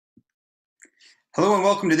Hello and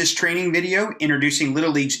welcome to this training video introducing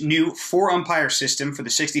Little League's new 4-umpire system for the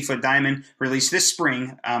 60-foot diamond released this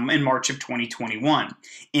spring in March of 2021.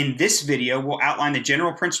 In this video, we'll outline the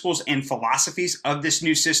general principles and philosophies of this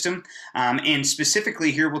new system, and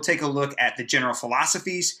specifically here we'll take a look at the general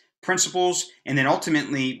philosophies, principles, and then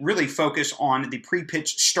ultimately really focus on the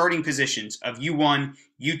pre-pitch starting positions of U1,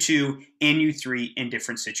 U2, and U3 in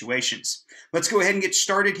different situations. Let's go ahead and get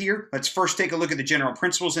started here. Let's first take a look at the general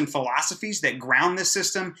principles and philosophies that ground this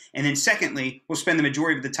system, and then secondly, we'll spend the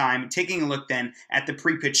majority of the time taking a look then at the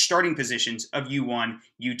pre-pitch starting positions of U1,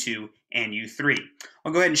 U2, and U3.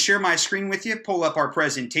 I'll go ahead and share my screen with you, pull up our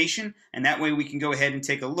presentation, and that way we can go ahead and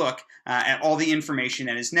take a look at all the information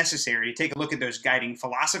that is necessary to take a look at those guiding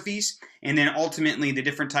philosophies, and then ultimately the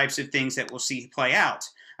different types of things that we'll see play out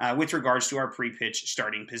with regards to our pre-pitch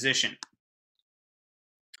starting position.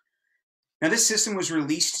 Now, this system was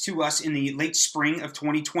released to us in the late spring of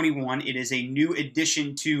 2021. It is a new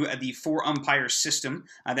addition to the 4-umpire system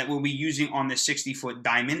that we'll be using on the 60-foot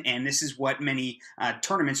diamond, and this is what many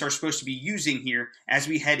tournaments are supposed to be using here as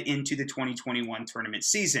we head into the 2021 tournament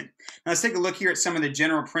season. Now, let's take a look here at some of the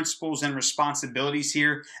general principles and responsibilities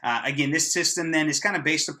here. Again, this system then is kind of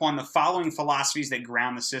based upon the following philosophies that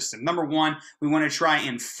ground the system. Number one, we want to try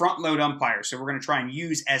and front-load umpires. So we're going to try and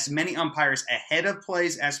use as many umpires ahead of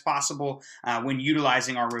plays as possible when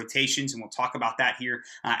utilizing our rotations, and we'll talk about that here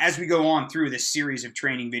as we go on through this series of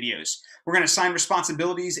training videos. We're going to assign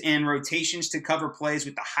responsibilities and rotations to cover plays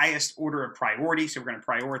with the highest order of priority, so we're going to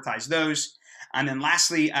prioritize those. And then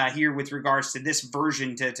lastly, here with regards to this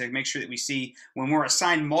version, to make sure that we see when we're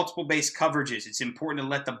assigned multiple base coverages, it's important to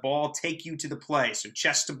let the ball take you to the play. So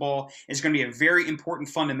chest to ball is going to be a very important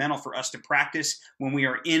fundamental for us to practice when we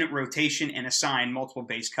are in rotation and assign multiple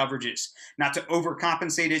base coverages. Not to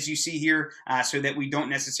overcompensate, as you see here, so that we don't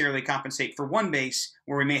necessarily compensate for one base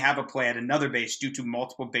where we may have a play at another base due to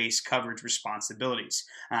multiple base coverage responsibilities.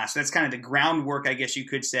 So that's kind of the groundwork, I guess you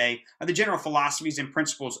could say, of the general philosophies and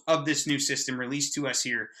principles of this new system released to us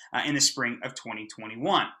here in the spring of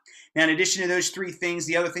 2021. Now, in addition to those three things,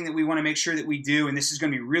 the other thing that we want to make sure that we do, and this is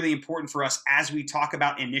going to be really important for us as we talk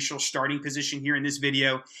about initial starting position here in this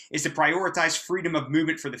video, is to prioritize freedom of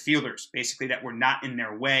movement for the fielders, basically that we're not in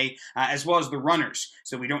their way, as well as the runners,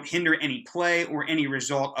 so we don't hinder any play or any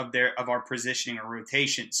result of our positioning or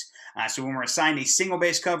rotations. So when we're assigned a single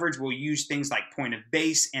base coverage, we'll use things like point of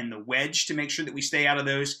base and the wedge to make sure that we stay out of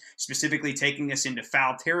those, specifically taking us into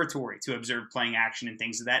foul territory to observe playing action and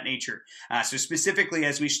things of that nature. So specifically,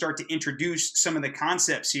 as we start to introduce some of the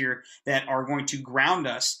concepts here that are going to ground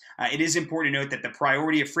us, it is important to note that the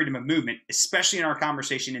priority of freedom of movement, especially in our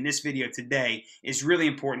conversation in this video today, is really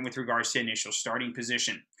important with regards to initial starting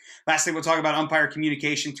position. Lastly, we'll talk about umpire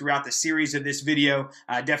communication throughout the series of this video,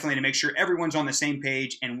 definitely to make sure everyone's on the same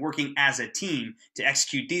page and working as a team to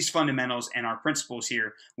execute these fundamentals and our principles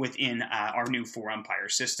here within our new 4-umpire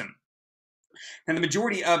system. Now, the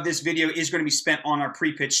majority of this video is going to be spent on our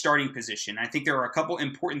pre-pitch starting position. I think there are a couple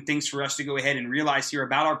important things for us to go ahead and realize here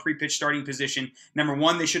about our pre-pitch starting position. Number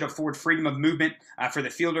one, they should afford freedom of movement for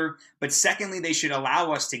the fielder. But secondly, they should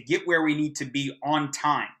allow us to get where we need to be on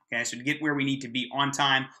time. Okay, so to get where we need to be on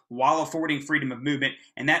time while affording freedom of movement.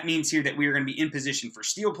 And that means here that we are going to be in position for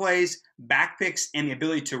steal plays, back picks, and the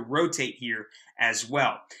ability to rotate here as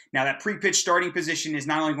well. Now, that pre-pitch starting position is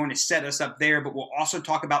not only going to set us up there, but we'll also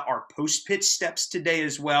talk about our post-pitch steps today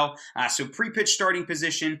as well. So pre-pitch starting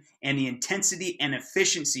position and the intensity and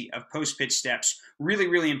efficiency of post-pitch steps, really,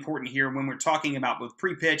 really important here when we're talking about both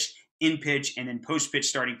pre-pitch, in-pitch, and then post-pitch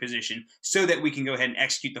starting position so that we can go ahead and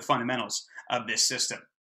execute the fundamentals of this system.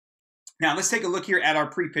 Now, let's take a look here at our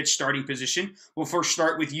pre-pitch starting position. We'll first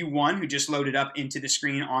start with U1, who just loaded up into the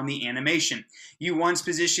screen on the animation. U1's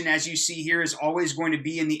position, as you see here, is always going to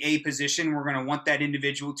be in the A position. We're going to want that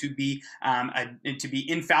individual to be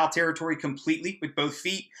in foul territory completely with both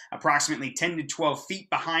feet, approximately 10 to 12 feet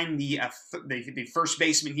behind the first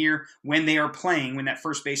baseman here when they are playing, when that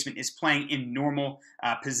first baseman is playing in normal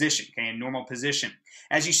position, okay, in normal position.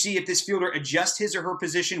 As you see, if this fielder adjusts his or her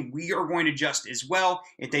position, we are going to adjust as well.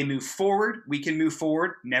 If they move forward, we can move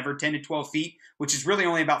forward, never 10 to 12 feet, which is really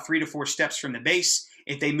only about 3 to 4 steps from the base.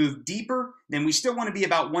 If they move deeper, then we still want to be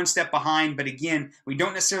about 1 step behind, but again, we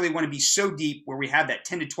don't necessarily want to be so deep where we have that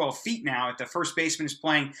 10 to 12 feet now. If the first baseman is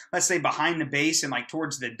playing, let's say, behind the base and like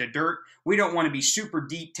towards the dirt, we don't want to be super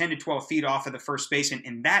deep, 10 to 12 feet off of the first baseman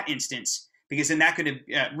in that instance, because then that could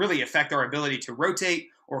really affect our ability to rotate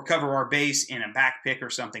or cover our base in a back pick or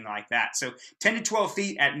something like that. So 10 to 12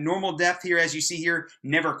 feet at normal depth here, as you see here,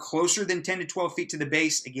 never closer than 10 to 12 feet to the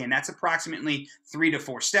base. Again, that's approximately 3 to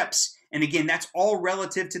 4 steps. And again, that's all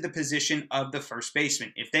relative to the position of the first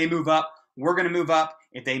baseman. If they move up, we're going to move up.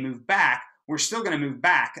 If they move back, we're still going to move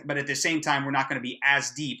back, but at the same time, we're not going to be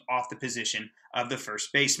as deep off the position of the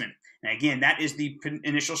first baseman. And again, that is the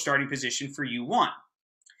initial starting position for U1.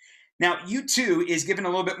 Now, U2 is given a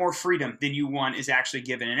little bit more freedom than U1 is actually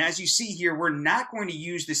given. And as you see here, we're not going to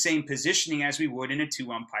use the same positioning as we would in a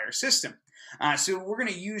two-umpire system. So we're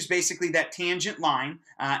going to use basically that tangent line,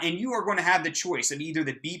 and you are going to have the choice of either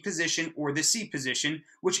the B position or the C position,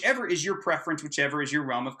 whichever is your preference, whichever is your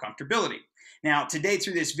realm of comfortability. Now, today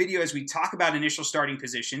through this video, as we talk about initial starting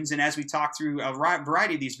positions and as we talk through a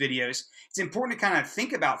variety of these videos, it's important to kind of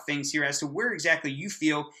think about things here as to where exactly you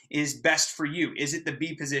feel is best for you. Is it the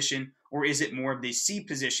B position or is it more of the C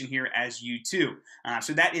position here as U2?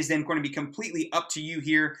 So that is then going to be completely up to you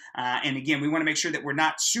here. And again, we want to make sure that we're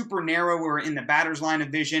not super narrow or in the batter's line of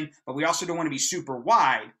vision, but we also don't want to be super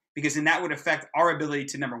wide, because then that would affect our ability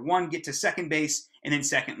to, number one, get to second base, and then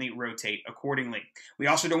secondly, rotate accordingly. We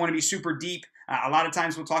also don't want to be super deep. A lot of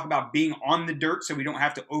times we'll talk about being on the dirt so we don't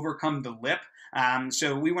have to overcome the lip.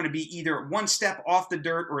 So we want to be either one step off the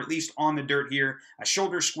dirt or at least on the dirt here, a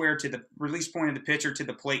shoulder square to the release point of the pitcher to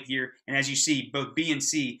the plate here. And as you see, both B and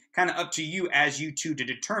C, kind of up to you as U2 to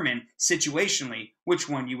determine situationally which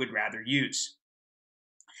one you would rather use.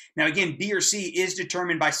 Now, again, B or C is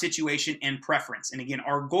determined by situation and preference. And again,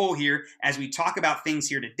 our goal here, as we talk about things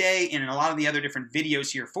here today and in a lot of the other different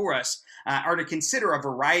videos here for us, are to consider a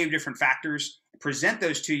variety of different factors, present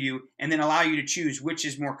those to you, and then allow you to choose which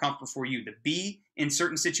is more comfortable for you, the B in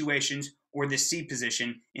certain situations or the C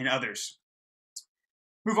position in others.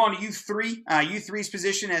 Move on to U3. U3's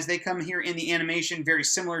position as they come here in the animation, very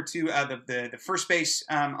similar to the first base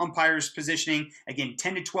umpire's positioning. Again,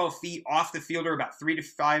 10 to 12 feet off the fielder, about 3 to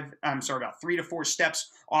 4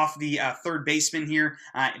 steps off the third baseman here,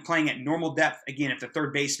 playing at normal depth. Again, if the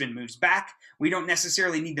third baseman moves back, we don't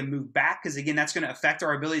necessarily need to move back because, again, that's going to affect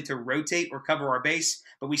our ability to rotate or cover our base,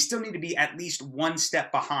 but we still need to be at least one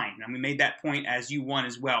step behind. And we made that point as U1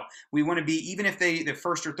 as well. We want to be, even if the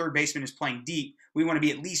first or third baseman is playing deep, we want to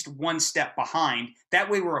be at least one step behind. That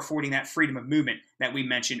way we're affording that freedom of movement that we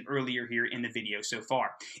mentioned earlier here in the video so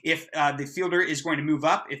far. If the fielder is going to move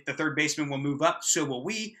up, if the third baseman will move up, so will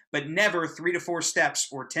we, but never 3 to 4 steps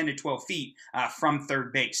or 10 to 12 feet from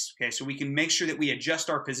third base. Okay, so we can make sure that we adjust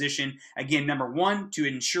our position. Again, number one, to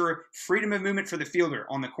ensure freedom of movement for the fielder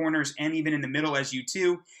on the corners and even in the middle as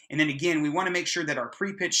U2. And then again, we want to make sure that our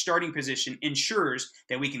pre-pitch starting position ensures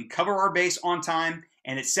that we can cover our base on time,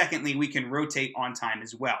 and that secondly, we can rotate on time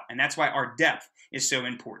as well. And that's why our depth is so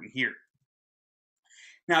important here.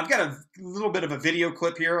 Now, I've got a little bit of a video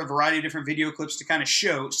clip here, a variety of different video clips to kind of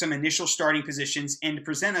show some initial starting positions and to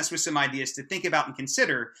present us with some ideas to think about and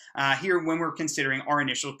consider here when we're considering our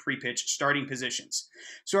initial pre-pitch starting positions.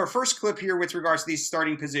 So our first clip here with regards to these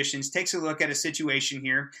starting positions takes a look at a situation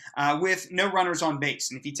here with no runners on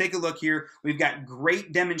base. And if you take a look here, we've got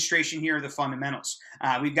great demonstration here of the fundamentals.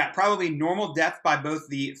 We've got probably normal depth by both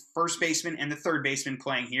the first baseman and the third baseman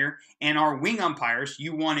playing here, and our wing umpires,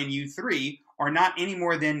 U1 and U3, are not any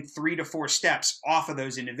more than 3 to 4 steps off of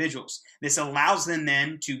those individuals. This allows them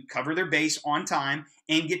then to cover their base on time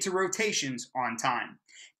and get to rotations on time.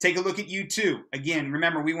 Take a look at U2. Again,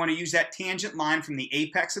 remember, we want to use that tangent line from the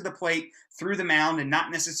apex of the plate through the mound and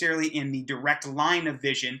not necessarily in the direct line of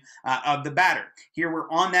vision of the batter. Here we're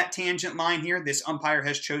on that tangent line here. This umpire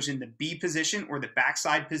has chosen the B position or the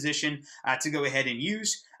backside position to go ahead and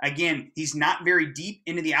use. Again, he's not very deep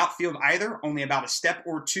into the outfield either, only about a step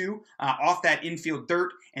or two off that infield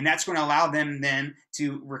dirt, and that's going to allow them then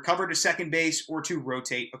to recover to second base or to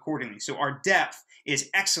rotate accordingly. So our depth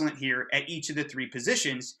is excellent here at each of the 3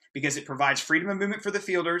 positions because it provides freedom of movement for the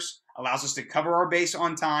fielders, allows us to cover our base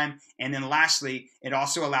on time, and then lastly, it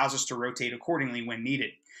also allows us to rotate accordingly when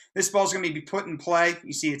needed. This ball is going to be put in play.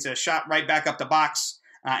 You see it's a shot right back up the box.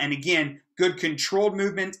 And again, good controlled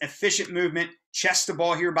movement, efficient movement, chest the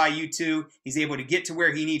ball here by U2. He's able to get to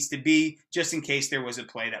where he needs to be just in case there was a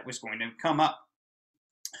play that was going to come up.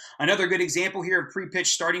 Another good example here of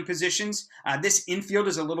pre-pitch starting positions. This infield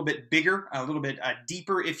is a little bit bigger, a little bit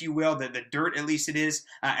deeper, if you will, the dirt at least it is,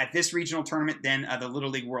 at this regional tournament than the Little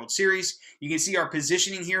League World Series. You can see our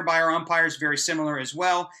positioning here by our umpires very similar as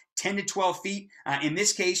well. 10 to 12 feet. In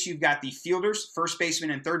this case, you've got the fielders, first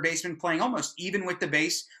baseman and third baseman playing almost even with the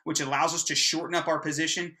base, which allows us to shorten up our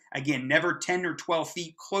position. Again, never 10 or 12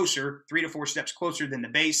 feet closer, 3 to 4 steps closer than the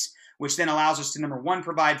base. which then allows us to, number one,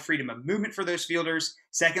 provide freedom of movement for those fielders.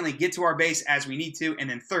 Secondly, get to our base as we need to. And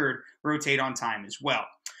then third, rotate on time as well.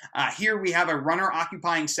 Here we have a runner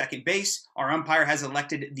occupying second base. Our umpire has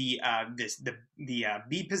elected the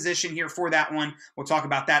B position here for that one. We'll talk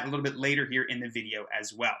about that a little bit later here in the video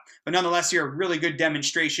as well. But nonetheless, here a really good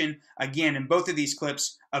demonstration, again, in both of these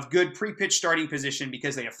clips of good pre-pitch starting position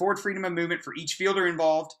because they afford freedom of movement for each fielder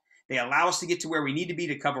involved. They allow us to get to where we need to be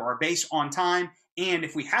to cover our base on time. And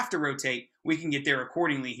if we have to rotate, we can get there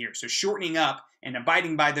accordingly here. So shortening up and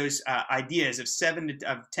abiding by those ideas of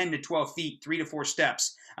 10 to 12 feet, 3 to 4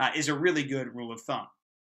 steps is a really good rule of thumb.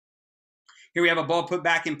 Here we have a ball put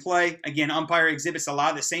back in play. Again, umpire exhibits a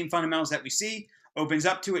lot of the same fundamentals that we see. Opens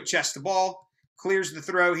up to it, chests the ball, clears the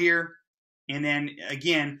throw here. And then,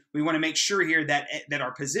 again, we want to make sure here that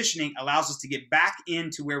our positioning allows us to get back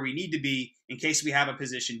into where we need to be in case we have a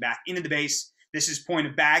position back into the base. This is point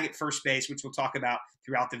of bag at first base, which we'll talk about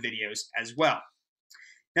throughout the videos as well.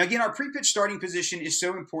 Now, again, our pre-pitch starting position is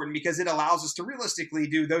so important because it allows us to realistically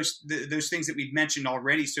do those things that we've mentioned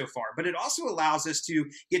already so far. But it also allows us to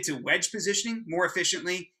get to wedge positioning more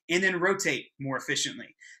efficiently and then rotate more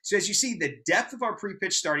efficiently. So as you see, the depth of our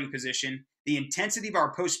pre-pitch starting position, the intensity of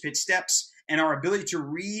our post-pitch steps, and our ability to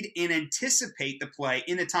read and anticipate the play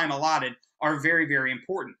in the time allotted are very, very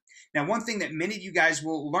important. Now, one thing that many of you guys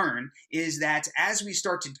will learn is that as we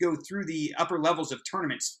start to go through the upper levels of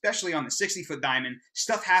tournaments, especially on the 60-foot diamond,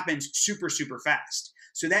 stuff happens super, super fast.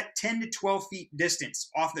 So that 10 to 12 feet distance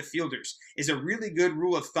off the fielders is a really good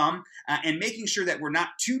rule of thumb, and making sure that we're not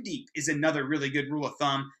too deep is another really good rule of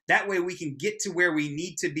thumb. That way we can get to where we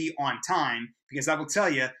need to be on time, because I will tell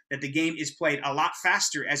you that the game is played a lot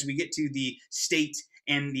faster as we get to the state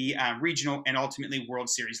and the regional and ultimately World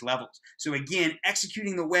Series levels. So again,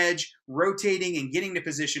 executing the wedge, rotating and getting to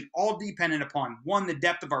position, all dependent upon, one, the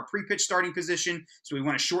depth of our pre-pitch starting position, so we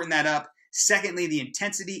want to shorten that up. Secondly, the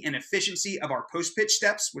intensity and efficiency of our post-pitch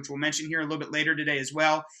steps, which we'll mention here a little bit later today as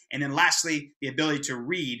well. And then lastly, the ability to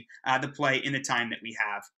read the play in the time that we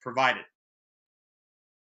have provided.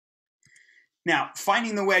 Now,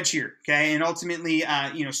 finding the wedge here, okay, and ultimately,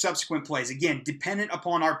 subsequent plays, again, dependent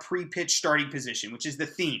upon our pre-pitch starting position, which is the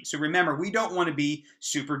theme. So remember, we don't want to be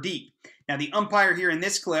super deep. Now, the umpire here in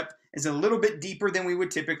this clip is a little bit deeper than we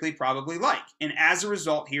would typically probably like. And as a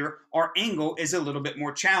result here, our angle is a little bit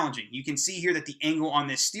more challenging. You can see here that the angle on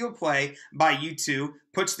this steal play by U2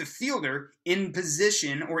 puts the fielder in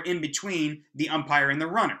position or in between the umpire and the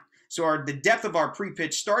runner. So the depth of our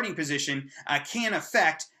pre-pitch starting position can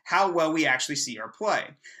affect how well we actually see our play.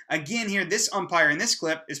 Again here, this umpire in this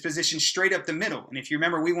clip is positioned straight up the middle. And if you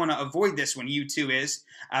remember, we want to avoid this when U2 is.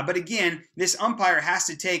 But again, this umpire has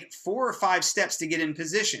to take 4 or 5 steps to get in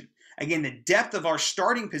position. Again, the depth of our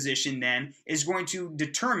starting position then is going to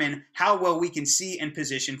determine how well we can see and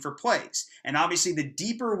position for plays. And obviously, the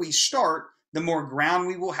deeper we start, the more ground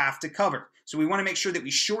we will have to cover. So we want to make sure that we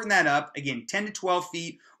shorten that up. Again, 10 to 12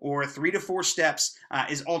 feet or 3 to 4 steps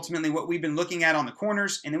is ultimately what we've been looking at on the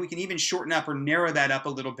corners. And then we can even shorten up or narrow that up a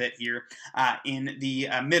little bit here in the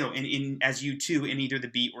middle as U2 in either the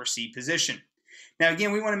B or C position. Now,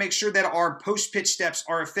 again, we want to make sure that our post-pitch steps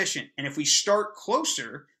are efficient. And if we start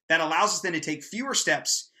closer, that allows us then to take fewer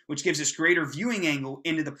steps, which gives us greater viewing angle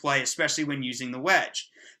into the play, especially when using the wedge.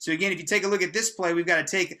 So again, if you take a look at this play, we've got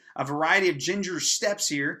to take a variety of ginger steps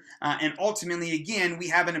here, and ultimately, again, we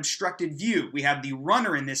have an obstructed view. We have the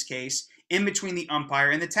runner, in this case, in between the umpire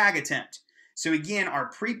and the tag attempt. So again, our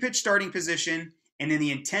pre-pitch starting position and then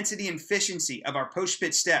the intensity and efficiency of our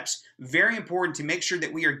post-pitch steps, very important to make sure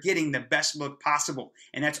that we are getting the best look possible.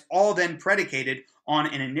 And that's all then predicated on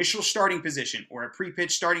an initial starting position or a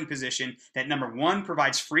pre-pitch starting position that, number one,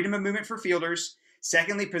 provides freedom of movement for fielders.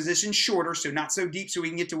 Secondly, position shorter, so not so deep so we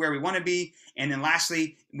can get to where we want to be. And then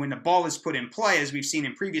lastly, when the ball is put in play, as we've seen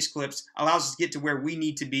in previous clips, allows us to get to where we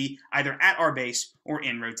need to be either at our base or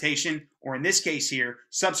in rotation, or in this case here,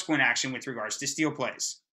 subsequent action with regards to steal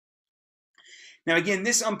plays. Now again,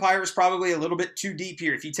 this umpire is probably a little bit too deep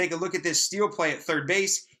here. If you take a look at this steal play at third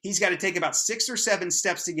base, he's got to take about 6 or 7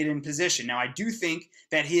 steps to get in position. Now I do think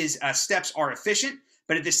that his steps are efficient,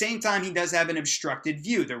 but at the same time, he does have an obstructed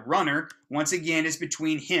view. The runner, once again, is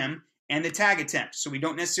between him and the tag attempt, so we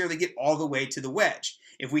don't necessarily get all the way to the wedge.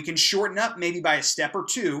 If we can shorten up maybe by a step or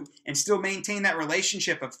 2 and still maintain that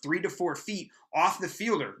relationship of 3 to 4 feet off the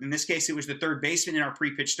fielder, in this case it was the third baseman in our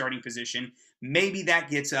pre-pitch starting position, maybe that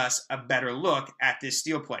gets us a better look at this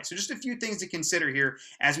steal play. So just a few things to consider here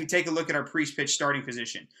as we take a look at our pre-pitch starting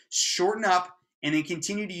position. Shorten up and then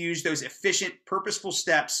continue to use those efficient, purposeful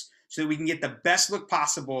steps so that we can get the best look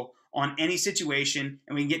possible on any situation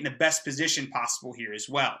and we can get in the best position possible here as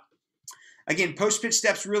well. Again, post-pitch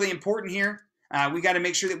steps really important here. We got to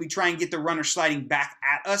make sure that we try and get the runner sliding back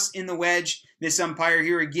at us in the wedge. This umpire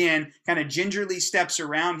here, again, kind of gingerly steps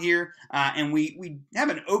around here, and we have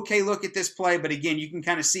an okay look at this play, but again, you can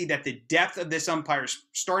kind of see that the depth of this umpire's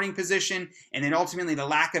starting position and then ultimately the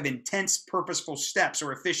lack of intense, purposeful steps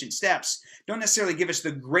or efficient steps don't necessarily give us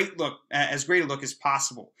the great look, as great a look as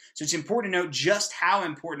possible. So it's important to note just how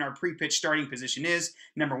important our pre-pitch starting position is.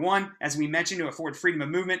 Number one, as we mentioned, to afford freedom of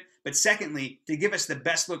movement, but secondly, to give us the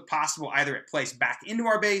best look possible either at plays back into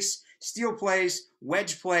our base, steal plays,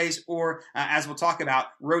 wedge plays, or as we'll talk about,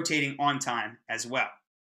 rotating on time as well.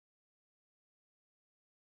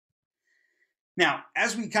 Now,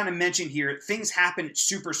 as we kind of mentioned here, things happen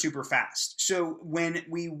super, super fast. So when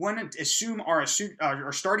we want to assume our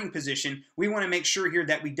starting position, we want to make sure here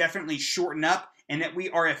that we definitely shorten up and that we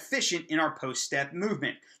are efficient in our post-step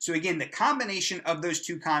movement. So again, the combination of those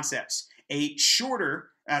two concepts, a shorter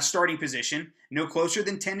starting position, no closer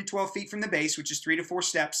than 10 to 12 feet from the base, which is 3 to 4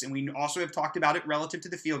 steps, and we also have talked about it relative to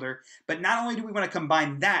the fielder. But not only do we want to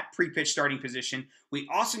combine that pre-pitch starting position, we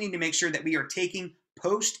also need to make sure that we are taking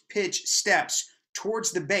post-pitch steps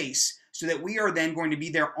towards the base so that we are then going to be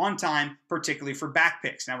there on time, particularly for back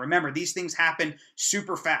picks. Now remember, these things happen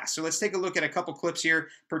super fast. So let's take a look at a couple clips here,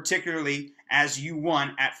 particularly as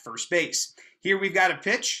U1 at first base. Here we've got a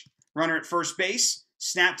pitch, runner at first base,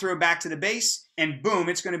 snap throw back to the base, and boom,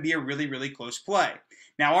 it's going to be a really, really close play.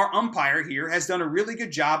 Now, our umpire here has done a really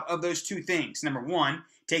good job of those two things. Number one,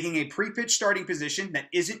 taking a pre-pitch starting position that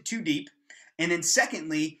isn't too deep. And then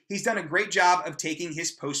secondly, he's done a great job of taking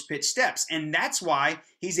his post-pitch steps. And that's why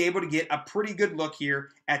he's able to get a pretty good look here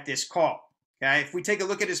at this call. Okay, if we take a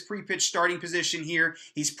look at his pre-pitch starting position here,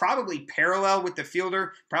 he's probably parallel with the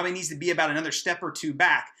fielder, probably needs to be about another step or two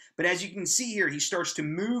back. But as you can see here, he starts to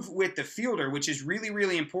move with the fielder, which is really,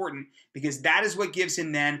 really important because that is what gives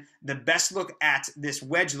him then the best look at this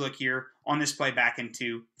wedge look here on this play back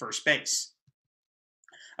into first base.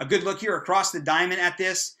 A good look here across the diamond at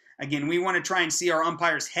this. Again, we want to try and see our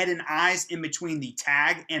umpire's head and eyes in between the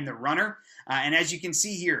tag and the runner. And as you can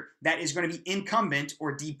see here, that is going to be incumbent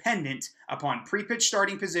or dependent upon pre-pitch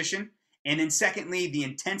starting position, and then secondly, the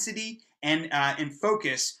intensity and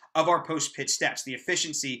focus of our post-pitch steps, the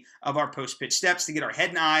efficiency of our post-pitch steps to get our head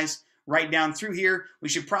and eyes right down through here. We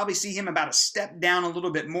should probably see him about a step down a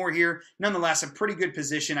little bit more here. Nonetheless, a pretty good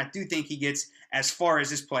position. I do think he gets as far as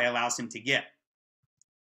this play allows him to get.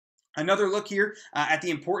 Another look here at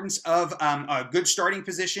the importance of a good starting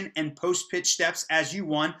position and post-pitch steps as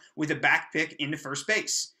U1 with a back pick into first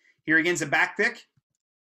base. Here again is a back pick.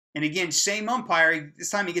 And again, same umpire. This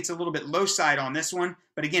time he gets a little bit low side on this one.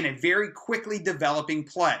 But again, a very quickly developing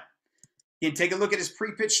play. Again, take a look at his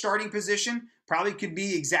pre-pitch starting position. Probably could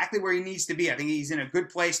be exactly where he needs to be. I think he's in a good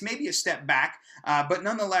place, maybe a step back. But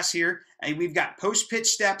nonetheless here, we've got post-pitch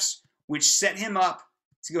steps, which set him up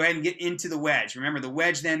to go ahead and get into the wedge. Remember, the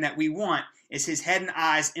wedge then that we want is his head and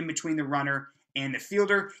eyes in between the runner and the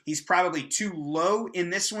fielder. He's probably too low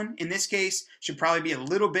in this one. In this case, should probably be a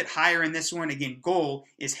little bit higher in this one. Again, goal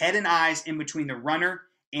is head and eyes in between the runner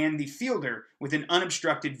and the fielder with an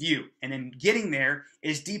unobstructed view. And then getting there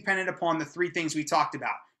is dependent upon the three things we talked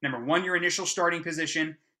about. Number one, your initial starting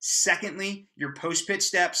position. Secondly, your post-pitch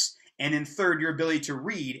steps. And then third, your ability to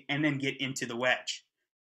read and then get into the wedge.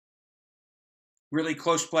 Really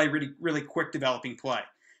close play, really quick developing play.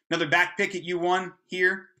 Another back pick at U1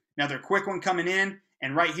 here. Another quick one coming in.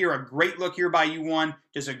 And right here, a great look here by U1.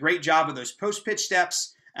 Does a great job of those post-pitch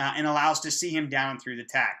steps and allows to see him down through the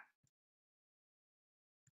tag.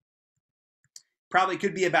 Probably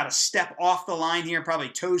could be about a step off the line here. Probably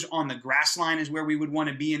toes on the grass line is where we would want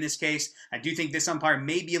to be in this case. I do think this umpire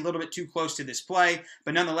may be a little bit too close to this play,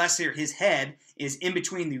 but nonetheless here, his head is in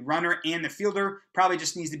between the runner and the fielder. Probably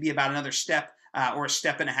just needs to be about another step or a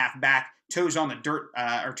step and a half back. Toes on the dirt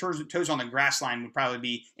or toes on the grass line would probably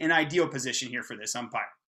be an ideal position here for this umpire.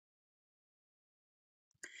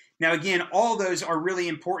 Now again, all those are really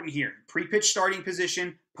important here. Pre-pitch starting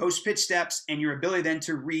position, post-pitch steps, and your ability then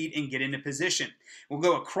to read and get into position. We'll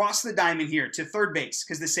go across the diamond here to third base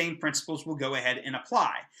because the same principles will go ahead and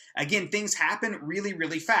apply. Again, things happen really,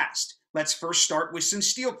 really fast. Let's first start with some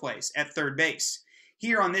steal plays at third base.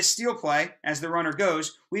 Here on this steal play, as the runner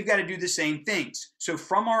goes, we've got to do the same things. So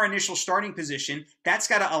from our initial starting position, that's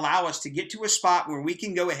got to allow us to get to a spot where we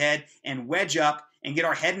can go ahead and wedge up and get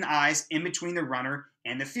our head and eyes in between the runner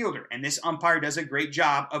and the fielder. And this umpire does a great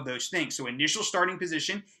job of those things. So initial starting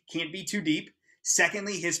position can't be too deep.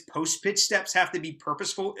 Secondly, his post-pitch steps have to be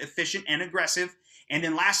purposeful, efficient, and aggressive. And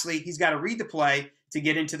then lastly, he's got to read the play to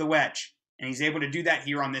get into the wedge. And he's able to do that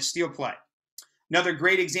here on this steal play. Another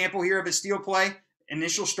great example here of a steal play.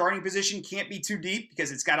 initial starting position can't be too deep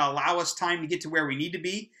because it's got to allow us time to get to where we need to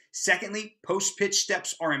be. Secondly, post-pitch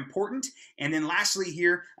steps are important. And then lastly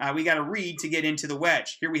here, we got to read to get into the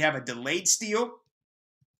wedge. Here we have a delayed steal.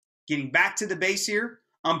 Getting back to the base here.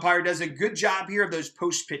 Umpire does a good job here of those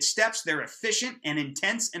post-pitch steps. They're efficient and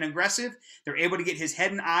intense and aggressive. They're able to get his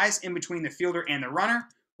head and eyes in between the fielder and the runner.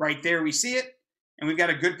 Right there we see it. And we've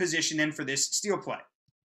got a good position then for this steal play.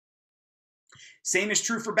 Same is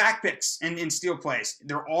true for back picks and steal plays.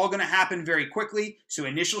 They're all going to happen very quickly. So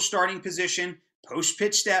initial starting position,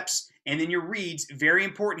 post-pitch steps, and then your reads. Very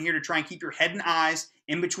important here to try and keep your head and eyes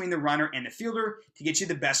in between the runner and the fielder to get you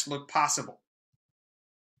the best look possible.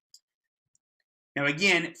 Now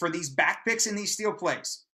again, for these back picks and these steal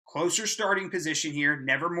plays, closer starting position here,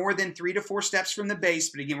 never more than 3 to 4 steps from the base.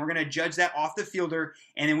 But again, we're going to judge that off the fielder.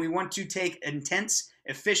 And then we want to take intense,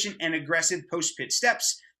 efficient, and aggressive post-pitch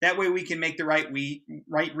steps. That way we can make the right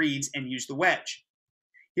reads and use the wedge.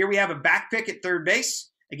 Here we have a back pick at third base.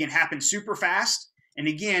 Again, happens super fast. And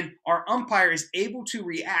again, our umpire is able to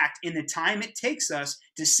react in the time it takes us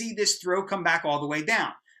to see this throw come back all the way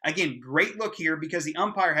down. Again, great look here because the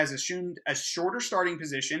umpire has assumed a shorter starting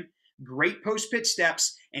position, great post-pitch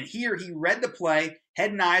steps, and here he read the play. Head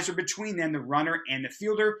and eyes are between them, the runner and the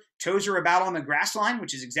fielder. Toes are about on the grass line,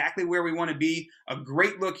 which is exactly where we want to be. A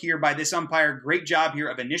great look here by this umpire. Great job here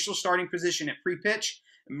of initial starting position at pre-pitch,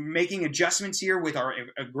 making adjustments here with our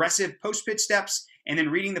aggressive post-pitch steps, and then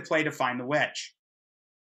reading the play to find the wedge.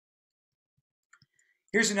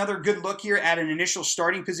 Here's another good look here at an initial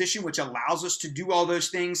starting position, which allows us to do all those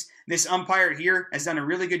things. This umpire here has done a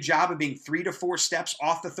really good job of being 3 to 4 steps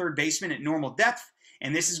off the third baseman at normal depth.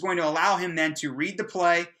 And this is going to allow him then to read the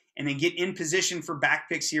play and then get in position for back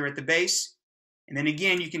picks here at the base. And then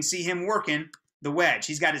again, you can see him working the wedge.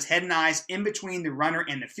 He's got his head and eyes in between the runner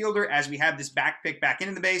and the fielder as we have this back pick back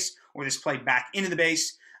into the base or this play back into the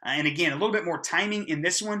base. And again, a little bit more timing in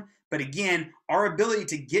this one. But again, our ability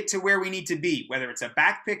to get to where we need to be, whether it's a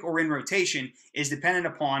back pick or in rotation, is dependent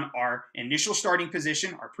upon our initial starting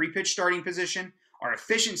position, our pre-pitch starting position, our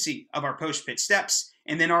efficiency of our post-pitch steps,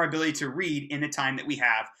 and then our ability to read in the time that we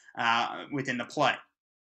have within the play.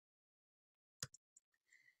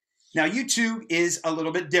 Now, U2 is a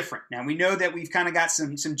little bit different. Now, we know that we've kind of got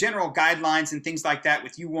some general guidelines and things like that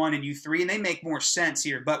with U1 and U3, and they make more sense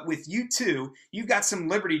here. But with U2, you've got some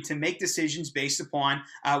liberty to make decisions based upon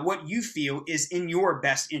what you feel is in your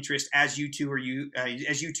best interest as U2 or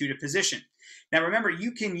as U2 to position. Now, remember,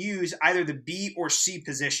 you can use either the B or C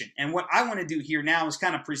position. And what I want to do here now is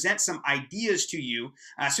kind of present some ideas to you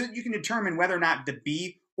so that you can determine whether or not the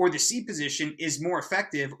B or the C position is more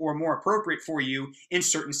effective or more appropriate for you in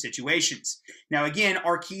certain situations. Now, again,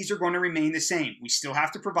 our keys are going to remain the same. We still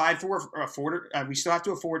have to provide we still have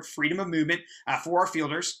to afford freedom of movement for our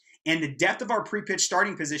fielders. And the depth of our pre-pitch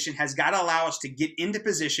starting position has got to allow us to get into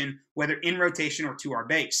position, whether in rotation or to our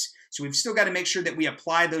base. So we've still got to make sure that we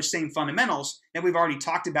apply those same fundamentals that we've already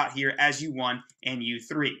talked about here as U1 and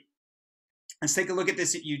U3. Let's take a look at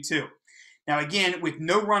this at U2. Now again, with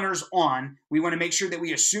no runners on, we want to make sure that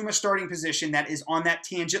we assume a starting position that is on that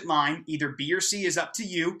tangent line. Either B or C is up to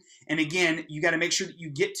you. And again, you got to make sure that you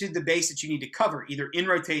get to the base that you need to cover, either in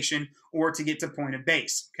rotation or to get to point of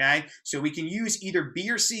base, okay? So we can use either B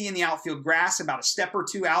or C in the outfield grass, about a step or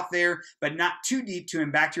two out there, but not too deep to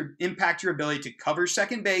impact your ability to cover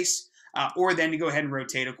second base or then to go ahead and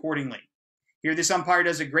rotate accordingly. Here, this umpire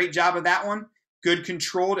does a great job of that one. Good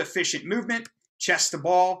controlled, efficient movement, chest to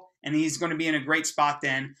ball, and he's going to be in a great spot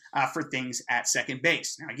then for things at second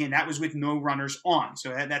base. Now, again, that was with no runners on, so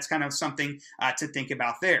that's kind of something to think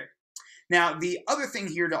about there. Now, the other thing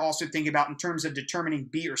here to also think about in terms of determining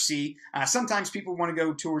B or C, sometimes people want to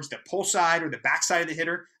go towards the pull side or the back side of the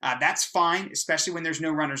hitter. That's fine, especially when there's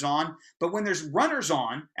no runners on. But when there's runners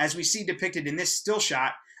on, as we see depicted in this still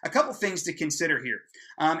shot, a couple things to consider here.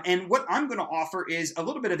 And what I'm going to offer is a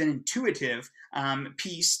little bit of an intuitive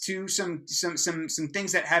piece to some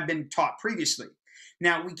things that have been taught previously.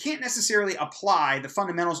 Now, we can't necessarily apply the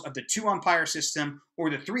fundamentals of the 2-umpire system or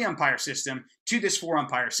the 3-umpire system to this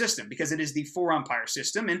 4-umpire system because it is the 4-umpire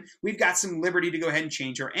system, and we've got some liberty to go ahead and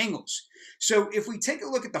change our angles. So if we take a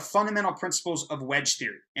look at the fundamental principles of wedge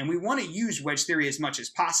theory, and we want to use wedge theory as much as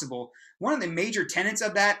possible, one of the major tenets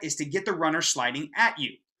of that is to get the runner sliding at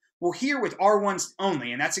you. Well, here with R1s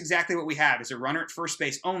only, and that's exactly what we have, is a runner at first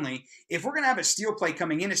base only. If we're going to have a steal play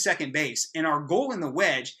coming into second base, and our goal in the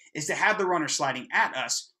wedge is to have the runner sliding at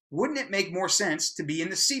us, wouldn't it make more sense to be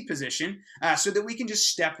in the C position so that we can just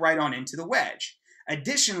step right on into the wedge?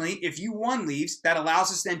 Additionally, if U1 leaves, that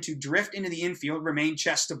allows us then to drift into the infield, remain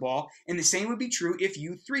chest to ball, and the same would be true if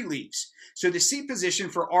U3 leaves. So the C position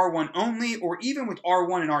for R1 only, or even with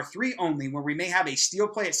R1 and R3 only, where we may have a steal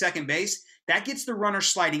play at second base, that gets the runner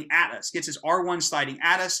sliding at us, gets his R1 sliding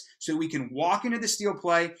at us, so we can walk into the steal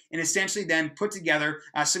play and essentially then put together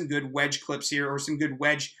some good wedge clips here, or some good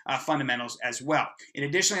wedge fundamentals as well. It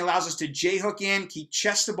additionally allows us to J-hook in, keep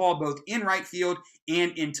chest to ball both in right field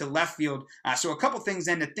and into left field. So a couple things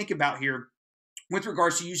then to think about here with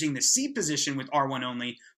regards to using the C position with R1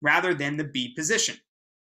 only rather than the B position.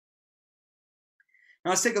 Now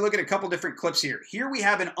let's take a look at a couple different clips here. Here we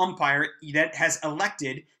have an umpire that has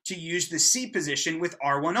elected to use the C position with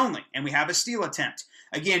R1 only, and we have a steal attempt.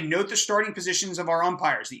 Again, note the starting positions of our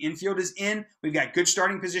umpires. The infield is in. We've got good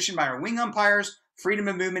starting position by our wing umpires. Freedom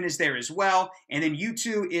of movement is there as well. And then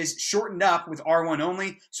U2 is shortened up with R1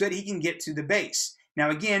 only so that he can get to the base. Now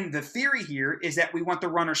again, the theory here is that we want the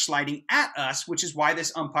runner sliding at us, which is why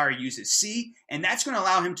this umpire uses C, and that's going to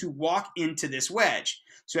allow him to walk into this wedge.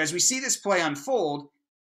 So as we see this play unfold,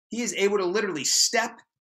 he is able to literally step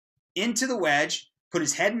into the wedge, put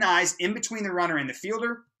his head and eyes in between the runner and the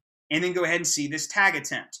fielder, and then go ahead and see this tag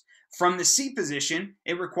attempt. From the C position,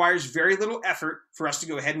 it requires very little effort for us to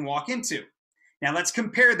go ahead and walk into. Now let's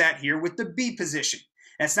compare that here with the B position.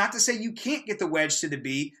 That's not to say you can't get the wedge to the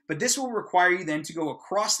B, but this will require you then to go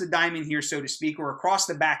across the diamond here, so to speak, or across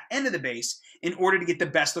the back end of the base in order to get the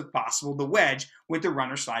best look possible, the wedge, with the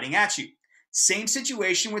runner sliding at you. Same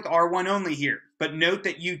situation with R1 only here, but note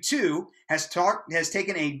that U2 has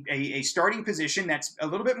taken a starting position that's a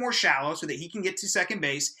little bit more shallow so that he can get to second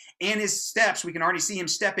base, and his steps, we can already see him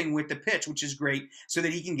stepping with the pitch, which is great, so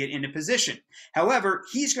that he can get into position. However,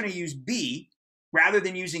 he's going to use B rather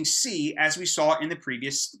than using C, as we saw in the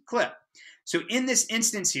previous clip. So in this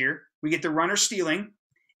instance here, we get the runner stealing,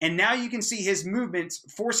 and now you can see his movements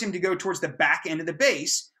force him to go towards the back end of the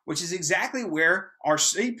base, which is exactly where our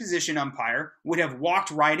C position umpire would have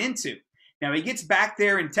walked right into. Now he gets back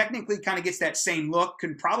there and technically kind of gets that same look,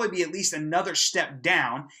 could probably be at least another step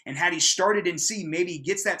down, and had he started in C, maybe he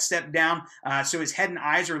gets that step down so his head and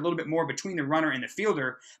eyes are a little bit more between the runner and the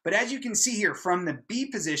fielder. But as you can see here, from the B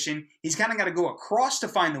position, he's kind of got to go across to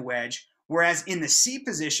find the wedge, whereas in the C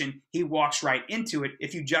position, he walks right into it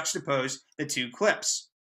if you juxtapose the two clips.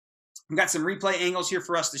 We've got some replay angles here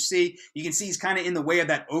for us to see. You can see he's kind of in the way of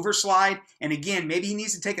that overslide. And again, maybe he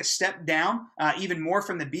needs to take a step down even more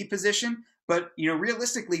from the B position. But, you know,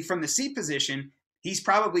 realistically from the C position, he's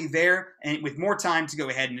probably there and with more time to go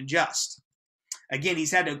ahead and adjust. Again,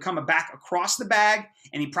 he's had to come back across the bag,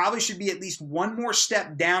 and he probably should be at least one more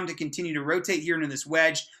step down to continue to rotate here into this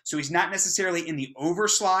wedge. So he's not necessarily in the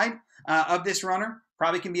overslide of this runner.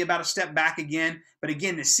 Probably can be about a step back again. But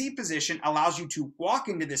again, the C position allows you to walk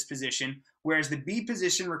into this position, whereas the B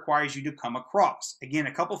position requires you to come across. Again,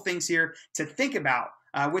 a couple things here to think about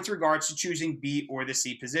with regards to choosing B or the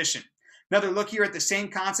C position. Another look here at the same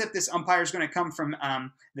concept. This umpire is going to come from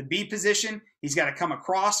the B position. He's got to come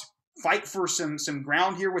across, fight for some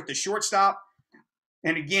ground here with the shortstop.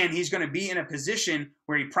 And again, he's going to be in a position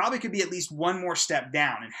where he probably could be at least one more step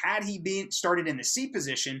down. And had he been started in the C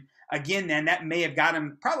position, again, then that may have got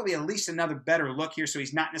him probably at least another better look here, so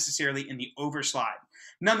he's not necessarily in the overslide.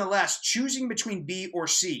 Nonetheless, choosing between B or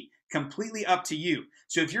C, completely up to you.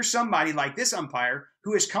 So if you're somebody like this umpire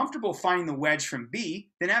who is comfortable finding the wedge from B,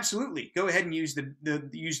 then absolutely, go ahead and use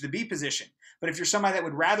the B position. But if you're somebody that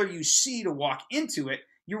would rather use C to walk into it,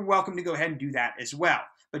 you're welcome to go ahead and do that as well.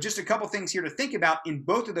 But just a couple things here to think about in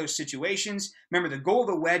both of those situations. Remember, the goal of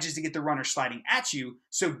the wedge is to get the runner sliding at you.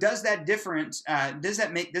 So does that difference? Does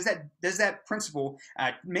that principle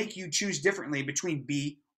make you choose differently between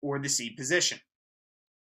B or the C position?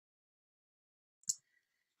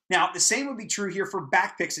 Now, the same would be true here for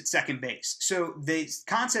back picks at second base. So the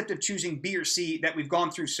concept of choosing B or C that we've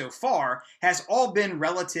gone through so far has all been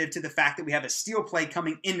relative to the fact that we have a steal play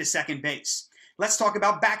coming into second base. Let's talk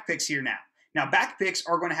about back picks here now. Now, back picks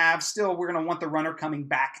are going to have we're going to want the runner coming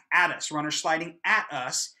back at us. Runner sliding at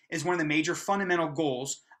us is one of the major fundamental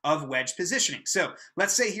goals of wedge positioning. So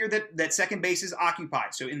let's say here that second base is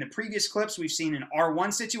occupied. So in the previous clips, we've seen an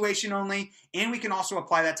R1 situation only, and we can also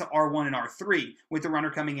apply that to R1 and R3 with the runner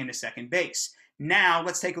coming into second base. Now,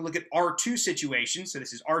 let's take a look at R2 situation. So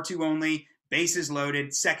this is R2 only, bases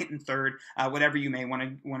loaded, second and third, whatever you may want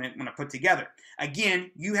to put together. Again,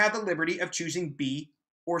 you have the liberty of choosing B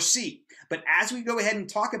or C. But as we go ahead and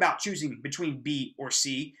talk about choosing between B or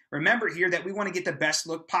C, remember here that we want to get the best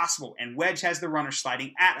look possible, and wedge has the runner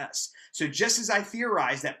sliding at us. So just as I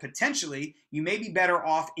theorized that potentially you may be better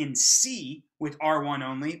off in C with R1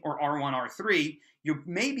 only or R1, R3, you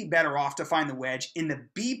may be better off to find the wedge in the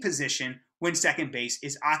B position when second base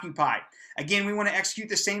is occupied. Again, we want to execute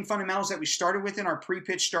the same fundamentals that we started with in our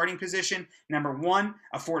pre-pitch starting position. Number one,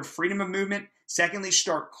 afford freedom of movement. Secondly,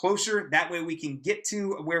 start closer. That way we can get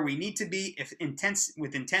to where we need to be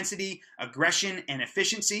with intensity, aggression, and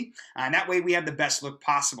efficiency. And that way we have the best look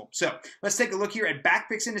possible. So let's take a look here at back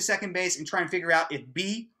picks into second base and try and figure out if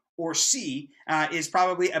B or C is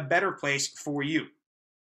probably a better place for you.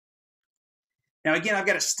 Now, again, I've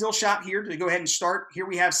got a still shot here to go ahead and start. Here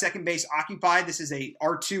we have second base occupied. This is a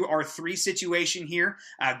R2, R3 situation here.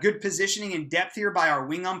 Good positioning and depth here by our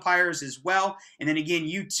wing umpires as well. And then again,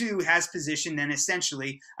 U2 has position then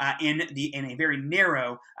essentially in a very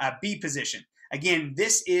narrow B position. Again,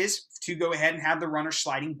 this is to go ahead and have the runner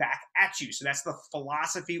sliding back at you. So that's the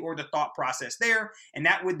philosophy or the thought process there. And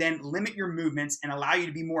that would then limit your movements and allow you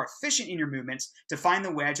to be more efficient in your movements to find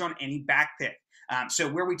the wedge on any back pick. So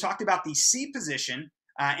where we talked about the C position,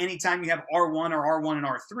 anytime you have R1 or R1 and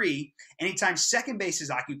R3, anytime second base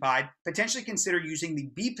is occupied, potentially consider using the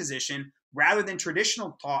B position rather than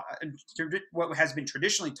what has been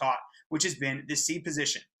traditionally taught, which has been the C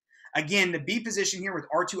position. Again, the B position here with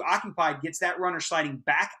R2 occupied gets that runner sliding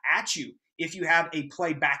back at you. If you have a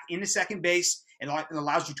play back into second base, it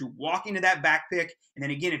allows you to walk into that back pick. And then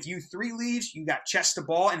again, if U3 leaves, you got chest to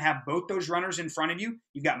ball and have both those runners in front of you.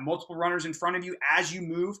 You've got multiple runners in front of you as you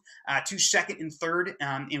move to second and third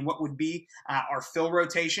in what would be our fill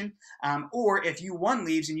rotation. Or if U1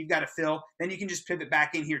 leaves and you've got a fill, then you can just pivot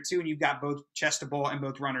back in here too, and you've got both chest to ball and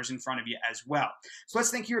both runners in front of you as well. So let's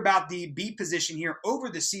think here about the B position here over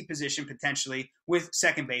the C position potentially with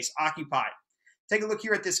second base occupied. Take a look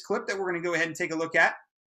here at this clip that we're going to go ahead and take a look at.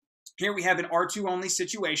 Here we have an R2 only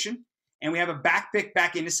situation, and we have a back pick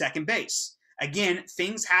back into second base. Again,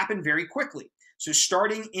 things happen very quickly. So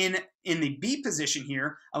starting in the B position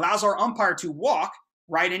here allows our umpire to walk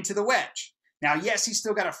right into the wedge. Now, yes, he's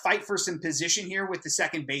still got to fight for some position here with the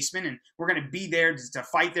second baseman, and we're going to be there to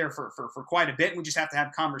fight there for quite a bit. We just have to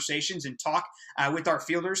have conversations and talk with our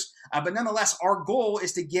fielders. But nonetheless, our goal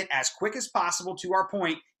is to get as quick as possible to our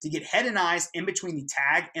point to get head and eyes in between the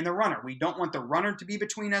tag and the runner. We don't want the runner to be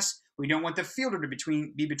between us. We don't want the fielder to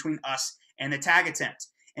be between us and the tag attempt.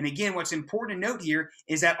 And again, what's important to note here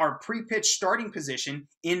is that our pre-pitch starting position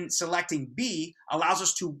in selecting B allows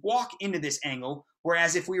us to walk into this angle,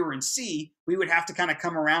 whereas if we were in C, we would have to kind of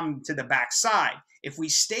come around to the back side. If we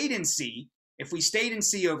stayed in C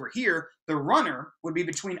over here, the runner would be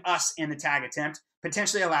between us and the tag attempt,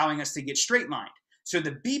 potentially allowing us to get straight lined. So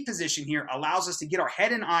the B position here allows us to get our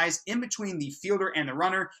head and eyes in between the fielder and the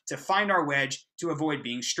runner to find our wedge to avoid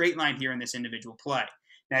being straight lined here in this individual play.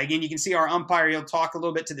 Now, again, you can see our umpire, he'll talk a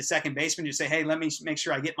little bit to the second baseman to say, hey, let me make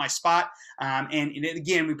sure I get my spot. And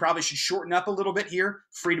again, we probably should shorten up a little bit here.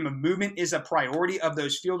 Freedom of movement is a priority of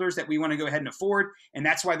those fielders that we want to go ahead and afford. And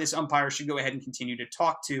that's why this umpire should go ahead and continue to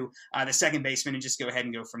talk to the second baseman and just go ahead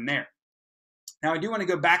and go from there. Now, I do want to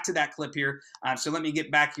go back to that clip here. So let me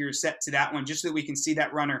get back here set to that one just so that we can see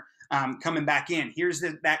that runner coming back in. Here's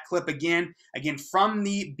that clip again. Again, from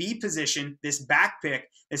the B position, this back pick,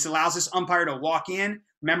 this allows this umpire to walk in.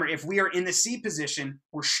 Remember, if we are in the C position,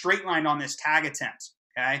 we're straight lined on this tag attempt,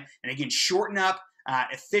 okay? And again, shorten up,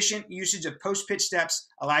 efficient usage of post-pitch steps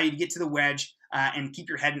allow you to get to the wedge and keep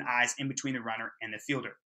your head and eyes in between the runner and the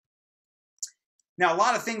fielder. Now, a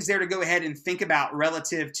lot of things there to go ahead and think about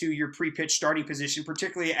relative to your pre-pitch starting position,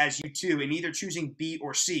 particularly as U2 in either choosing B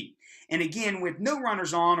or C. And again, with no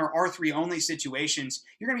runners on or R3 only situations,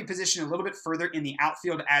 you're going to be positioned a little bit further in the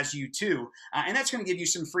outfield as U2. And that's going to give you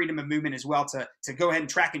some freedom of movement as well to go ahead and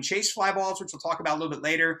track and chase fly balls, which we'll talk about a little bit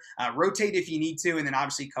later, rotate if you need to, and then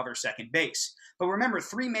obviously cover second base. But remember,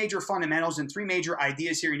 three major fundamentals and three major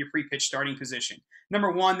ideas here in your pre-pitch starting position.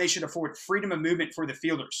 Number one, they should afford freedom of movement for the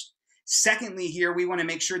fielders. Secondly, here, we want to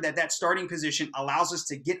make sure that that starting position allows us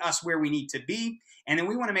to get us where we need to be. And then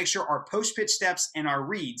we want to make sure our post-pitch steps and our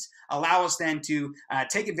reads allow us then to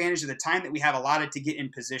take advantage of the time that we have allotted to get in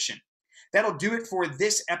position. That'll do it for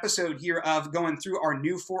this episode here of going through our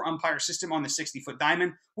new 4-umpire system on the 60-foot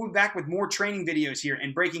diamond. We'll be back with more training videos here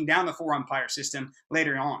and breaking down the 4-umpire system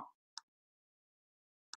later on.